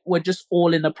great. We're just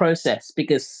all in the process,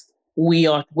 because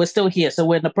we're still here. So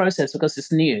we're in the process because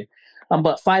it's new.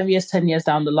 But 5 years, 10 years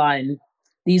down the line,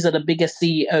 these are the biggest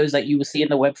CEOs that you will see in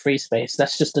the Web3 space.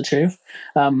 That's just the truth.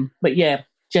 But yeah,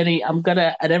 Jenny, and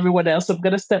everyone else, I'm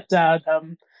gonna step down.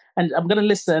 And I'm gonna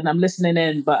listen. I'm listening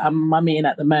in, but I'm mummying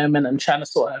at the moment. I'm trying to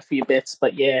sort out a few bits.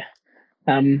 But yeah,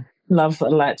 love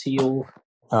and light to you all.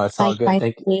 Oh, it's all good.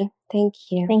 Thank you. Thank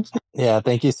you. Yeah,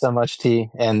 thank you so much, T.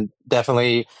 And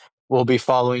definitely we'll be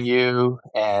following you.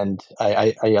 And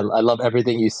I love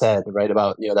everything you said, right?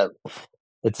 About, that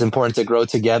it's important to grow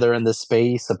together in this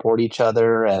space, support each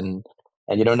other, and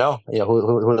you don't know,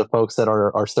 who are the folks that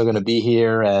are still going to be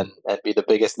here and be the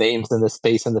biggest names in this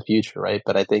space in the future, right?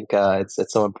 But I think it's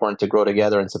so important to grow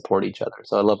together and support each other.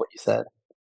 So I love what you said.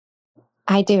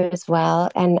 I do as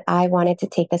well. And I wanted to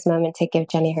take this moment to give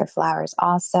Jenny her flowers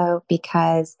also,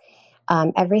 because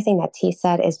everything that T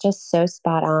said is just so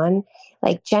spot on.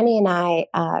 Like, Jenny and I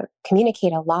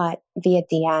communicate a lot via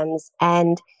DMs,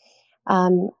 and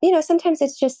sometimes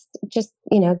it's just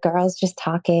girls just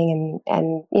talking,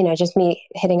 and just me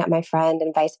hitting up my friend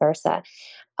and vice versa.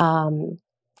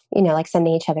 Like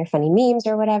sending each other funny memes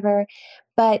or whatever.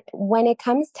 But when it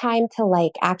comes time to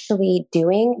like actually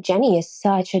doing, Jenny is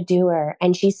such a doer,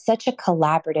 and she's such a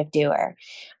collaborative doer.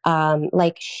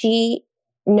 Like, she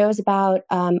knows about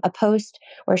a post,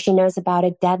 or she knows about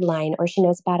a deadline, or she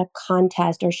knows about a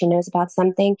contest, or she knows about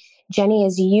something. Jenny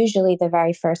is usually the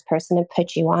very first person to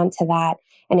put you onto that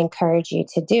and encourage you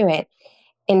to do it.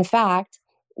 In fact,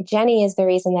 Jenny is the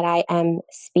reason that I am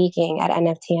speaking at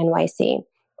NFT NYC,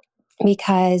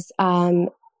 because I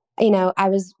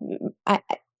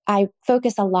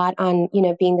focus a lot on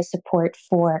being the support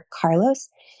for Carlos,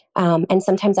 and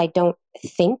sometimes I don't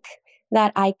think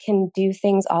that I can do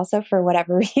things also for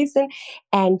whatever reason.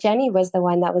 And Jenny was the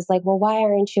one that was like, well, why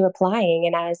aren't you applying?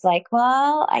 And I was like,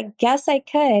 well, I guess I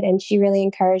could. And she really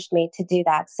encouraged me to do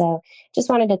that. So just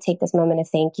wanted to take this moment to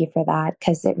thank you for that,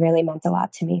 because it really meant a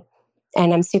lot to me.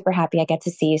 And I'm super happy I get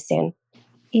to see you soon.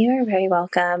 You are very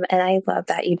welcome. And I love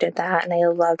that you did that. And I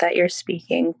love that you're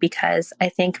speaking, because I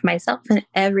think myself and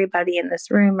everybody in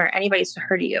this room, or anybody who's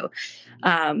heard of you,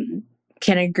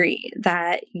 can agree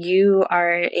that you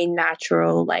are a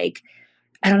natural, like,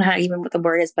 I don't know how even what the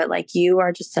word is, but like you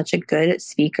are just such a good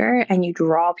speaker and you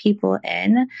draw people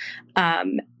in.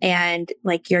 And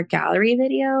like your gallery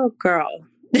video, girl.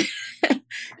 Yes.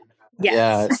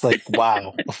 Yeah, it's like,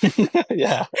 wow.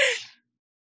 Yeah,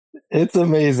 it's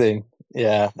amazing.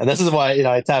 Yeah, and this is why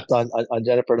I tapped on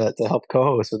Jennifer to help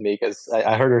co-host with me, because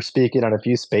I heard her speaking on a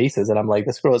few spaces, and I'm like,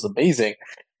 this girl is amazing,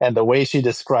 and the way she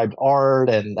described art,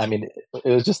 and I mean, it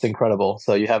was just incredible.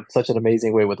 So you have such an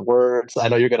amazing way with words. I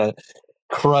know you're gonna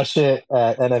crush it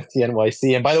at NFT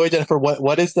NYC. And by the way, Jennifer,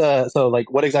 what is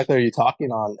what exactly are you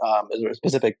talking on? Is there a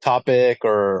specific topic,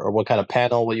 or what kind of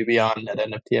panel will you be on at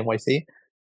NFT NYC?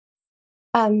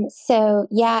 So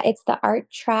yeah, it's the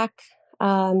art track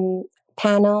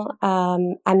panel.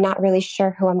 I'm not really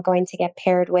sure who I'm going to get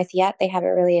paired with yet. They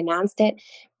haven't really announced it.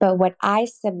 But what I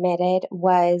submitted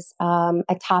was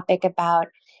a topic about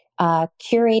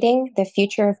curating, the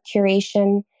future of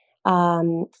curation,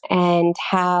 and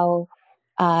how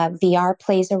VR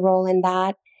plays a role in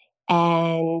that,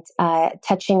 and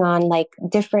touching on like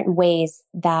different ways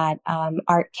that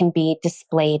art can be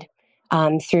displayed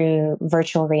through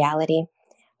virtual reality,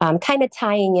 kind of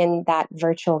tying in that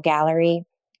virtual gallery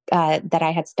that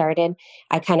I had started.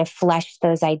 I kind of fleshed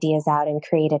those ideas out and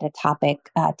created a topic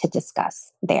to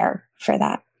discuss there for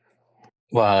that.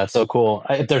 Wow, that's so cool.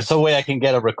 If there's some way I can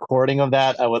get a recording of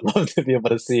that, I would love to be able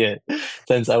to see it,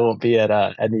 since I won't be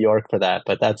at New York for that.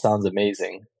 But that sounds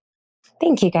amazing.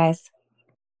 Thank you, guys.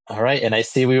 All right, and I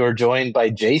see we were joined by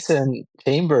Jason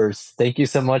Chambers. Thank you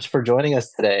so much for joining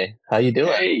us today. How you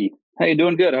doing? Hey,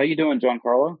 doing good. How you doing,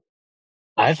 Giancarlo?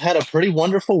 I've had a pretty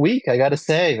wonderful week, I got to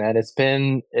say, man. It's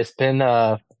been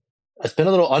a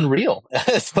little unreal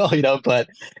as well, but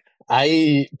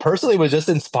I personally was just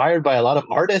inspired by a lot of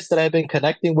artists that I've been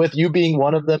connecting with, you being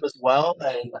one of them as well.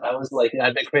 And I was like,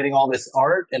 I've been creating all this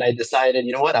art, and I decided,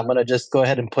 you know what, I'm going to just go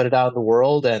ahead and put it out in the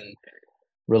world and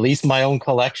release my own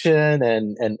collection,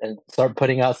 and start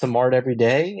putting out some art every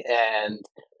day. And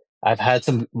I've had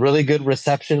some really good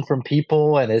reception from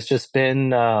people, and it's just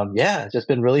been, it's just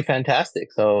been really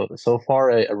fantastic. So far,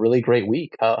 a really great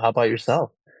week. How about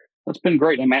yourself? That's been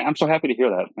great, and man, I'm so happy to hear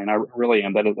that. Man, I really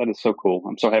am. That is so cool.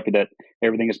 I'm so happy that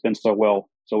everything has been so well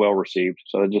received.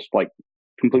 So it just like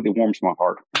completely warms my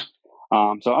heart.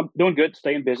 So I'm doing good,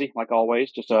 staying busy like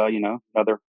always. Just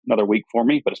another week for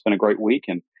me, but it's been a great week.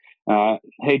 And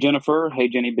hey Jennifer, hey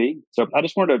Jenny B. So I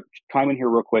just wanted to chime in here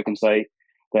real quick and say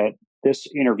that this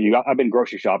interview, I've been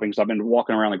grocery shopping, so I've been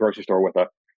walking around the grocery store with an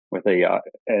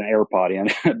AirPod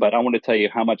in. But I want to tell you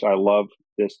how much I love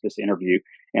this interview,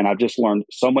 and I've just learned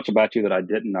so much about you that I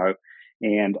didn't know.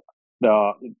 And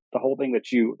the whole thing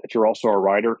that you're also a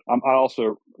writer. I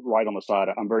also write on the side.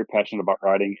 I'm very passionate about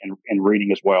writing and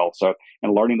reading as well. So,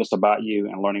 and learning this about you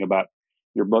and learning about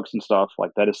your books and stuff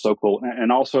like that is so cool.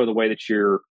 And also the way that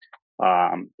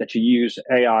that you use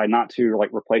AI not to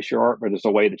like replace your art, but as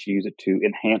a way that you use it to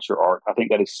enhance your art. I think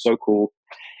that is so cool.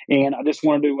 And I just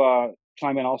wanted to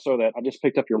chime in also that I just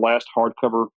picked up your last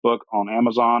hardcover book on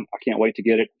Amazon. I can't wait to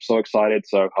get it. I'm so excited.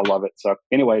 So I love it. So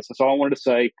anyways, that's all I wanted to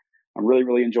say. I'm really,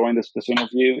 really enjoying this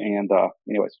interview. And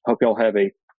anyways, hope y'all have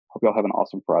an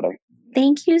awesome Friday.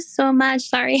 Thank you so much.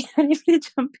 Sorry, I didn't mean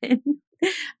to jump in.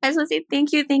 I just want to say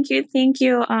thank you, thank you, thank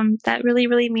you. That really,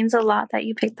 really means a lot that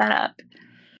you picked that up.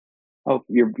 Oh,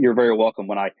 you're very welcome.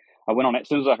 When I went on, as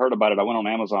soon as I heard about it, I went on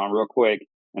Amazon real quick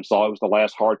and saw it was the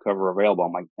last hardcover available.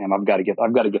 I'm like, damn, I've got to get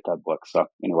that book. So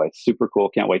anyway, it's super cool.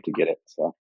 Can't wait to get it.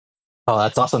 So. Oh,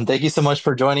 that's awesome. Thank you so much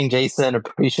for joining, Jason.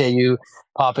 Appreciate you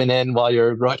popping in while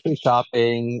you're grocery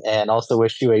shopping, and also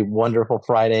wish you a wonderful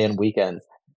Friday and weekend.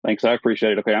 Thanks. I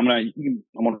appreciate it. Okay. I'm going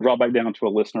to drop back down to a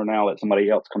listener now, let somebody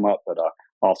else come up, but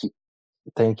awesome.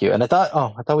 Thank you. And I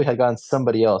thought we had gotten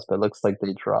somebody else, but it looks like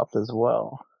they dropped as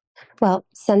well. Well,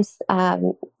 since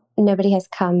nobody has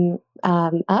come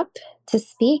up to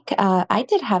speak, I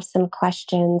did have some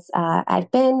questions.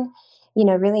 I've been,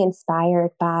 really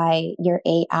inspired by your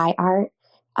AI art,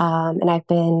 and I've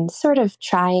been sort of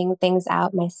trying things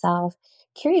out myself.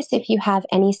 Curious if you have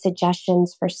any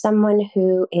suggestions for someone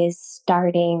who is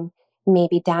starting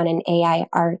maybe down an AI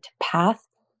art path,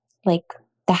 like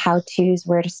the how-tos,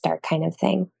 where to start kind of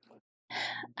thing.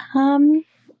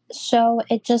 So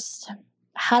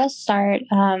how to start.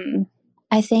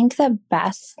 I think the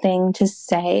best thing to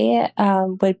say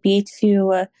would be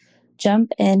to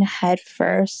jump in head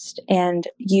first and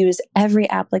use every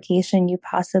application you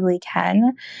possibly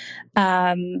can.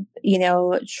 Try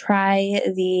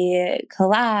the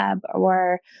collab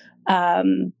or,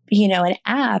 an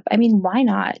app. I mean, why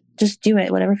not? Just do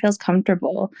it, whatever feels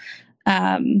comfortable.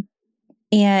 Um,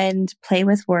 and play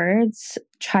with words,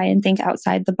 try and think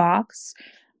outside the box.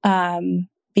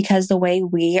 Because the way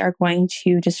we are going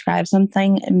to describe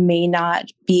something may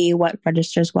not be what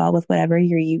registers well with whatever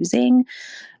you're using.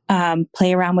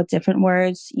 Play around with different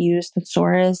words, use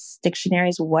thesaurus,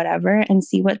 dictionaries, whatever, and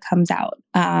see what comes out.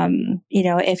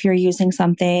 If you're using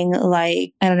something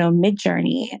like, I don't know,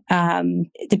 Midjourney,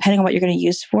 depending on what you're going to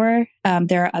use for,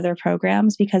 there are other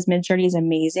programs because Midjourney is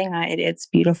amazing. It's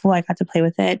beautiful. I got to play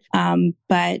with it.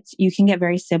 But you can get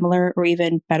very similar or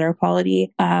even better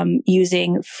quality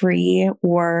using free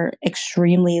or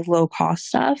extremely low cost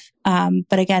stuff.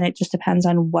 But again, it just depends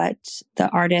on what the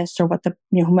artist or what the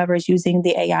whomever is using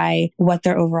the AI, what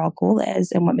their overall goal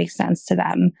is and what makes sense to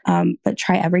them. But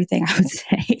try everything, I would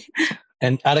say.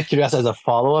 And out of curiosity, as a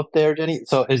follow up there, Jenny,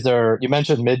 so you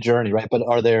mentioned Midjourney, right? But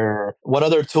what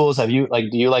other tools do you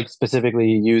like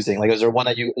specifically using? Like, is there one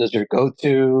is your go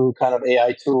to kind of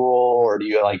AI tool, or do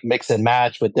you like mix and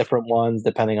match with different ones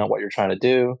depending on what you're trying to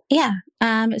do? Yeah.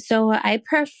 So I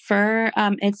prefer,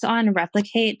 it's on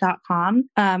replicate.com.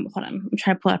 Hold on. I'm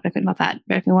trying to pull up about that.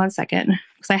 Give me 1 second.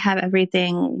 Because I have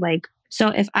everything so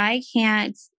if right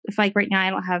now I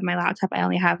don't have my laptop, I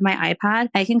only have my iPad,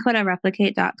 I can go to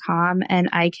replicate.com and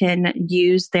I can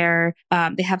use they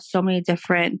have so many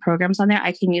different programs on there.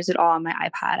 I can use it all on my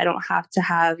iPad. I don't have to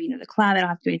have, the cloud. I don't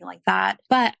have to do anything like that.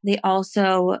 But they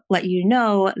also let you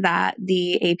know that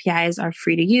the APIs are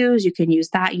free to use. You can use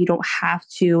that. You don't have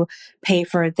to pay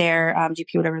for their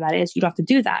GPU, whatever that is. You don't have to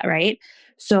do that, right?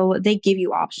 So they give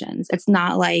you options. It's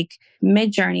not like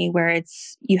Midjourney where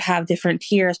you have different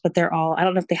tiers, but they're all, I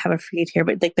don't know if they have a free tier,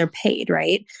 but they're paid,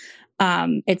 right?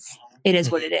 It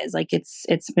is what it is.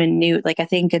 It's been new. I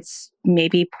think it's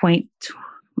maybe let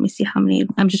me see how many,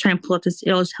 I'm just trying to pull up this.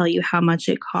 It'll tell you how much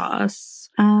it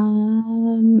costs.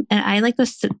 And I like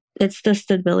it's the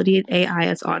stability AI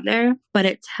that's on there, but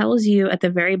it tells you at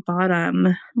the very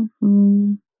bottom,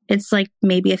 it's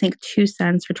maybe I think 2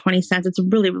 cents or 20 cents. It's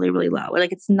really, really, really low.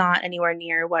 It's not anywhere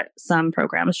near what some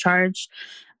programs charge.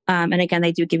 And again,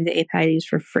 they do give you the API to use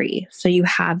for free. So you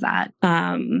have that.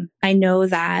 I know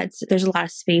that there's a lot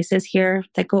of spaces here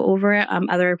that go over it.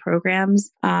 Other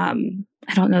programs, I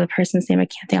don't know the person's name. I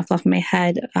can't think off the top of my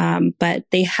head. But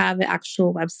they have an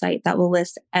actual website that will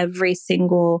list every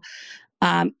single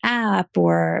app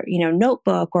or,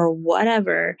 notebook or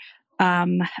whatever. I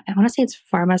want to say it's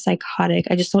pharmapsychotic.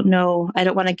 I just don't know. I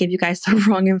don't want to give you guys the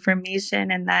wrong information.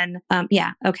 And then,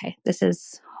 okay.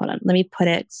 Hold on. Let me put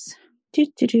it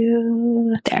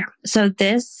there. So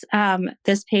this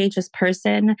page, this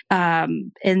person,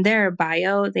 in their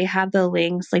bio, they have the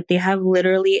links, they have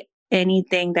literally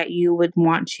anything that you would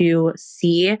want to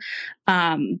see.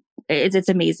 It's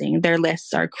amazing. Their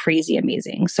lists are crazy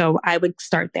amazing. So I would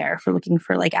start there for looking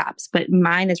for apps, but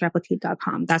mine is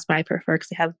replicate.com. That's what I prefer because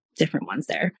they have different ones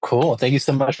there. Cool. Thank you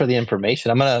so much for the information.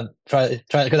 I'm going to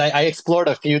try because I explored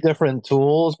a few different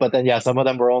tools, but then, some of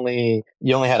them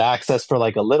you only had access for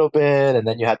a little bit and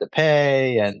then you had to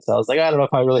pay. And so I was like, I don't know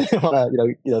if I really want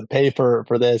to, pay for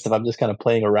this if I'm just kind of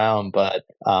playing around, but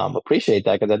appreciate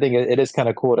that because I think it is kind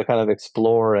of cool to kind of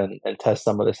explore and test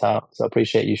some of this out. So I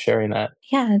appreciate you sharing that.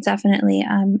 Yeah, definitely.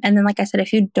 And then, like I said,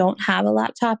 if you don't have a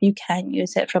laptop, you can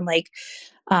use it from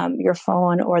your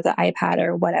phone or the iPad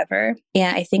or whatever.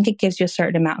 And I think it gives you a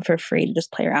certain amount for free to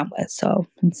just play around with. So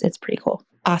it's pretty cool.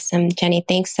 Awesome. Jenny,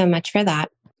 thanks so much for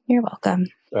that. You're welcome.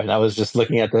 Right, I was just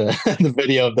looking at the the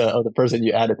video of the person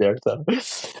you added there. So,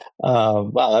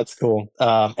 wow, that's cool.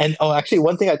 And actually,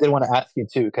 one thing I did want to ask you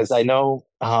too, because I know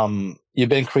you've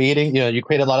been creating. You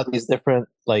create a lot of these different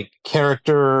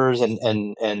characters and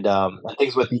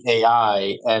things with the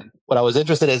AI. And what I was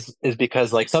interested is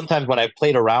because sometimes when I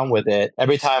played around with it,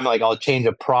 every time I'll change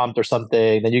a prompt or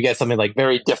something, then you get something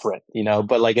very different,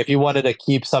 But if you wanted to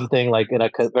keep something in a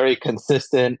very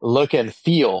consistent look and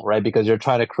feel, right? Because you're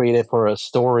trying to create it for a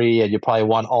story, and you probably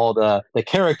want all the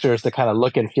characters to kind of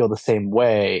look and feel the same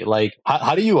way.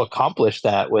 How do you accomplish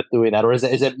that with doing that, or is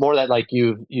it more that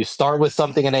you start with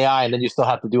something in AI and then you still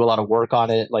have to do a lot of work on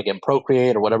it, in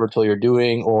Procreate or whatever tool you're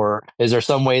doing, or is there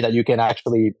some way that you can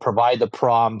actually provide the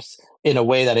prompts in a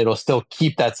way that it'll still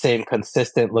keep that same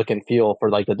consistent look and feel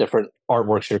for the different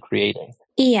artworks you're creating?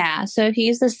 Yeah. So if you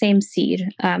use the same seed,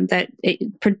 that it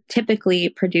typically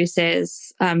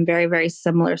produces very, very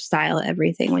similar style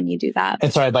everything when you do that.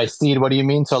 And sorry, by seed, what do you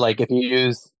mean? So like if you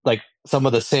use like some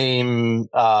of the same,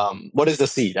 what is the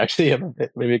seed? Actually,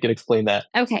 maybe you can explain that.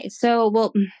 Okay. So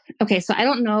I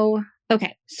don't know.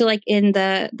 Okay. So like in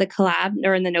the collab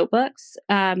or in the notebooks,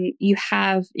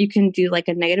 you can do like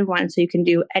a -1. So you can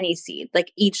do any seed,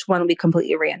 like each one will be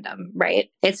completely random,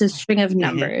 right? It's a string of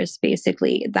numbers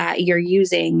basically that you're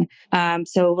using.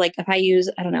 So like if I use,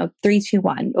 I don't know, 3, 2,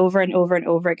 1 over and over and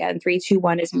over again, 3, 2,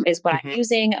 1 is what I'm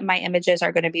using. My images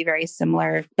are going to be very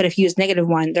similar, but if you use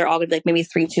 -1, they're all going to be like maybe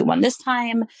 3, 2, 1 this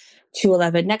time,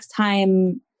 211 next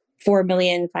time,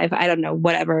 4,000,005, I don't know,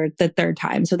 whatever, the third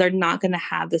time. So they're not going to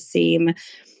have the same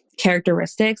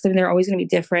characteristics. I mean, they're always going to be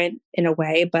different in a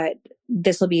way, but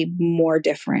this will be more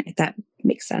different, if that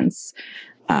makes sense.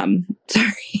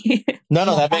 Sorry. No,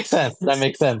 that makes sense. That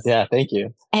makes sense. Yeah, thank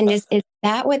you. And is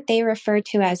that what they refer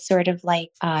to as sort of like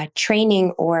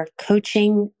training or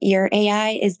coaching your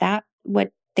AI? Is that what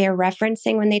they're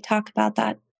referencing when they talk about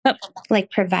that? Oh.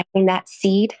 Like providing that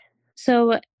seed?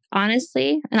 So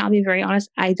honestly, and I'll be very honest,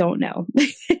 I don't know.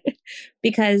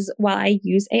 Because while I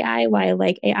use AI, while I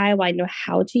like AI, while I know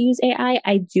how to use AI,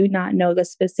 I do not know the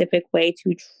specific way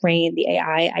to train the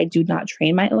AI. I do not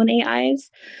train my own AIs,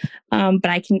 but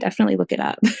I can definitely look it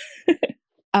up.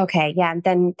 Okay, yeah,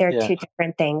 then they're two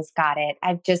different things. Got it.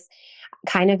 I've just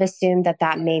kind of assumed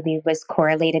that maybe was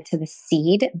correlated to the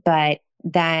seed, but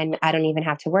then I don't even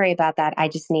have to worry about that. I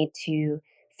just need to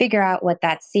figure out what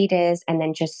that seed is and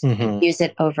then just use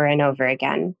it over and over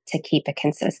again to keep it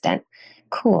consistent.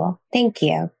 Cool. Thank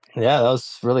you. Yeah, that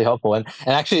was really helpful. And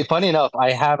actually, funny enough,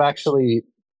 I have actually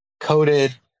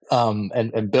coded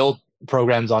and built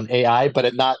programs on AI,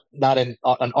 but not in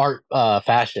an art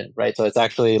fashion, right? So it's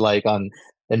actually like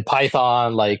in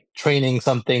Python, like training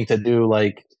something to do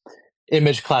like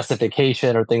image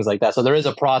classification or things like that. So there is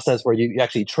a process where you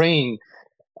actually train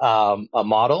a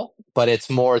model, but it's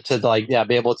more to like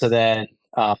be able to then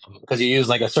because you use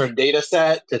like a certain data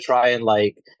set to try and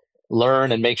like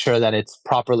learn and make sure that it's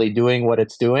properly doing what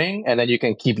it's doing, and then you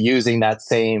can keep using that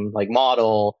same like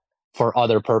model for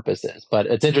other purposes. But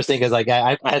it's interesting because like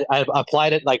I've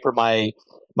applied it like for my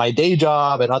day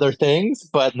job and other things,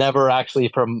 but never actually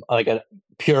from like a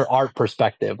pure art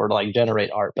perspective or like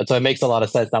generate art. But so it makes a lot of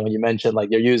sense now when you mentioned like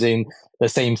you're using the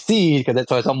same seed, because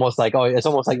it's almost like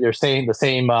you're saying the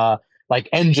same like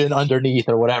engine underneath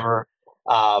or whatever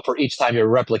for each time you're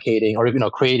replicating or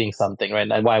creating something,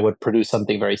 right? And why would produce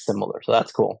something very similar. So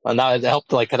that's cool. And now it helped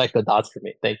to like connect the dots for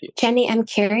me. Thank you. Jenny, I'm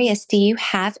curious, do you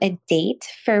have a date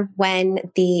for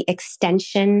when the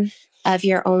extension of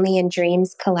your Only in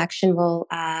Dreams collection will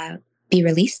be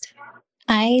released?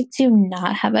 I do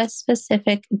not have a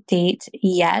specific date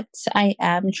yet. I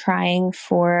am trying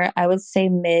for, I would say,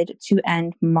 mid to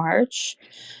end March.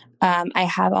 I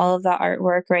have all of the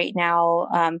artwork right now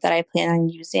that I plan on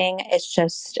using. It's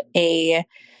just a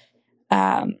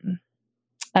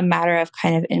matter of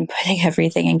kind of inputting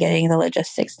everything and getting the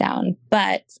logistics down.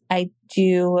 But I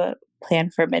do plan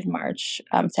for mid-March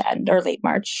to end, or late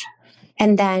March.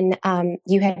 And then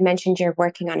you had mentioned you're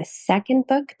working on a second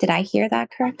book. Did I hear that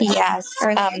correctly? Yes.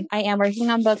 I am working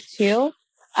on book 2,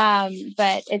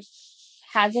 but it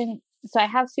hasn't. So I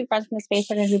have 2 friends from the space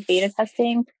that are going to do beta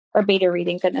testing or beta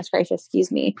reading. Goodness gracious,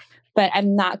 excuse me. But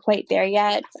I'm not quite there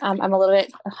yet. I'm a little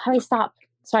bit. How do I stop?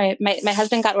 Sorry, my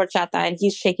husband got horchata and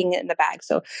he's shaking it in the bag.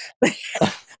 So.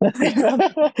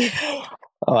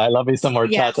 Oh, I love me some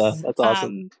horchata. Yes. That's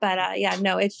awesome. But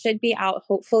no, it should be out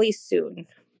hopefully soon.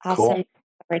 Awesome. Cool. Look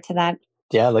forward to that.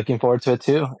 Yeah, looking forward to it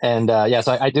too. And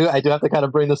so I do have to kind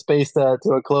of bring the space to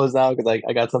a close now because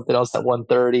I got something else at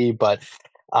 1:30. But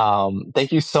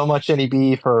thank you so much, Jenny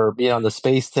B, for being on the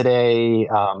space today. It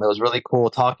was really cool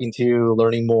talking to you,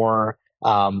 learning more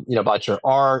about your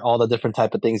art, all the different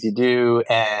type of things you do.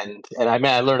 And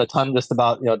I learned a ton just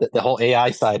about, the whole AI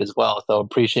side as well. So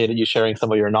appreciated you sharing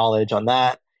some of your knowledge on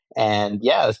that. And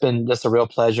yeah, it's been just a real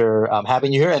pleasure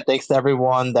having you here. And thanks to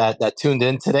everyone that tuned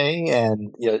in today,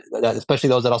 and especially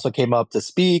those that also came up to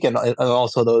speak, and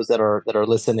also those that are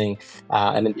listening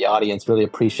and in the audience. Really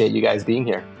appreciate you guys being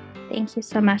here. Thank you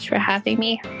so much for having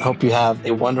me. Hope you have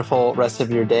a wonderful rest of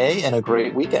your day and a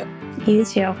great weekend. You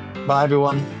too. Bye,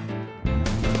 everyone.